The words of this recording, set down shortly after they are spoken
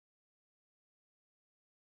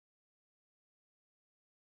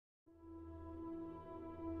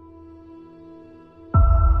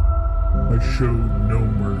has showed no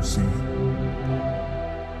mercy.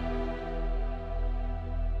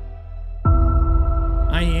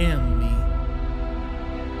 I am me,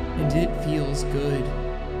 and it feels good.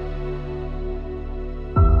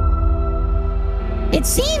 It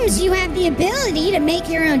seems you have the ability to make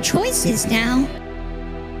your own choices now.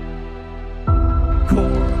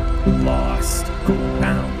 Core, lost,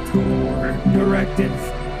 found, core, directive,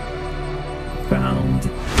 found.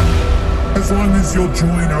 As long as you'll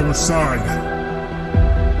join our side.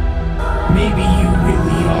 Maybe you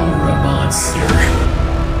really are a monster.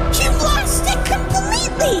 You lost it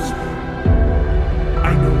completely!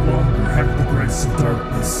 I no longer have the grace of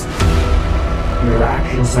darkness. Your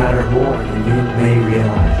actions matter more than you may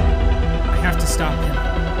realize. I have to stop him.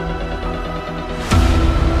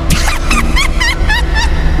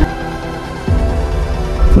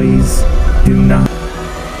 Please do not.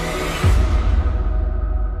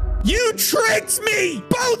 You tricked me!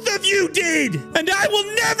 Both of you did! And I will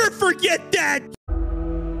never forget that! I'm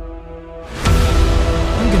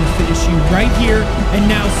gonna finish you right here and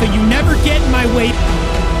now so you never get in my way.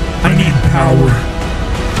 I need power.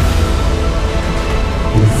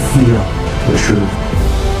 You feel the truth.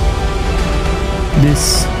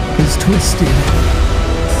 This is twisted.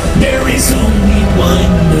 There is only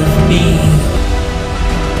one of me.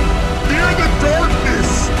 Fear the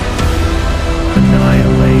darkness!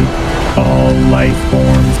 Annihilate all life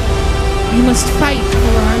forms. We must fight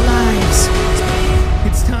for our lives.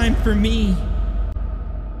 It's time for me.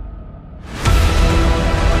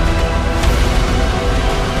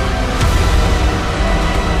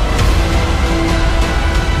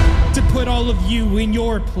 To put all of you in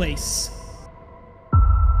your place.